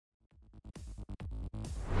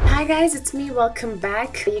Hi guys, it's me. Welcome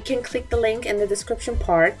back. You can click the link in the description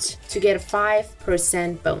part to get a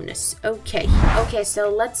 5% bonus. Okay,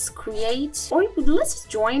 so let's create or let's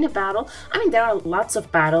join a battle. I mean, there are lots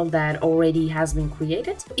of battle that already has been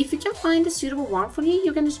created. If you can find a suitable one for you,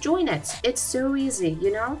 you can just join it. It's so easy,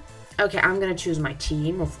 you know? Okay, I'm gonna choose my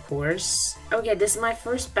team, of course. Okay, this is my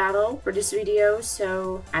first battle for this video,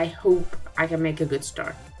 so I hope I can make a good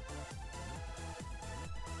start.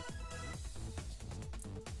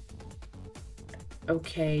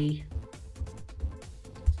 Okay,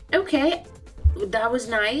 that was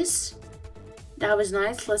nice.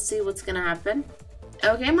 Let's see what's gonna happen.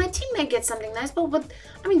 Okay, my team may get something nice, but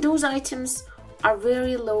I mean, those items are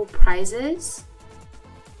very low prices.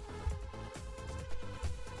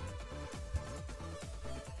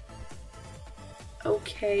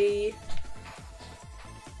 Okay.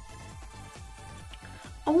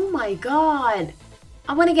 Oh my god,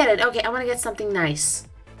 I want to get it. Okay, I want to get something nice.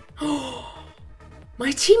 My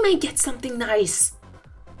teammate gets something nice.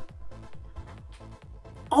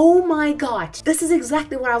 Oh my god, this is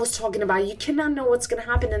exactly what I was talking about. You cannot know what's gonna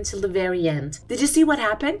happen until the very end. Did you see what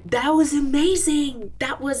happened? That was amazing.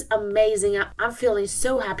 That was amazing. I'm feeling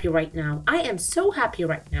so happy right now. I am so happy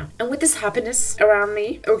right now. And with this happiness around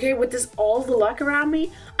me, okay, with this all the luck around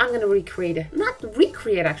me, I'm gonna recreate it. Not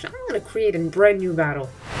recreate, actually. I'm gonna create a brand new battle.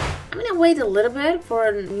 I'm gonna wait a little bit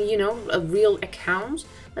for, you know, a real account,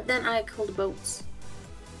 but then I call the boats.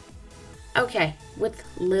 Okay, with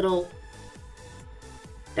little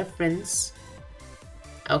difference.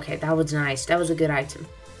 Okay, that was nice. That was a good item.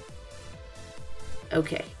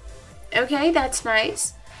 Okay, that's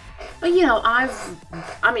nice. But you know, I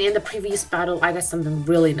mean, in the previous battle, I got something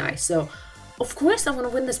really nice. So, of course, I want to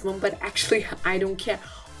win this one, but actually, I don't care.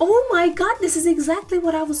 Oh my god, this is exactly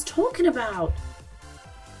what I was talking about.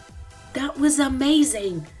 That was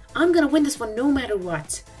amazing. I'm gonna win this one no matter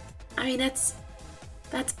what. I mean, that's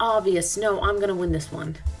obvious. No, I'm gonna win this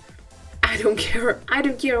one. I don't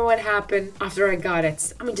care what happened after I got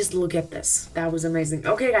it. I mean, just look at this. That was amazing.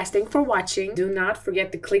 Okay, guys, thanks for watching. Do not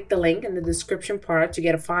forget to click the link in the description part to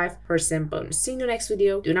get a 5% bonus. See you in the next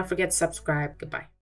video. Do not forget to subscribe. Goodbye.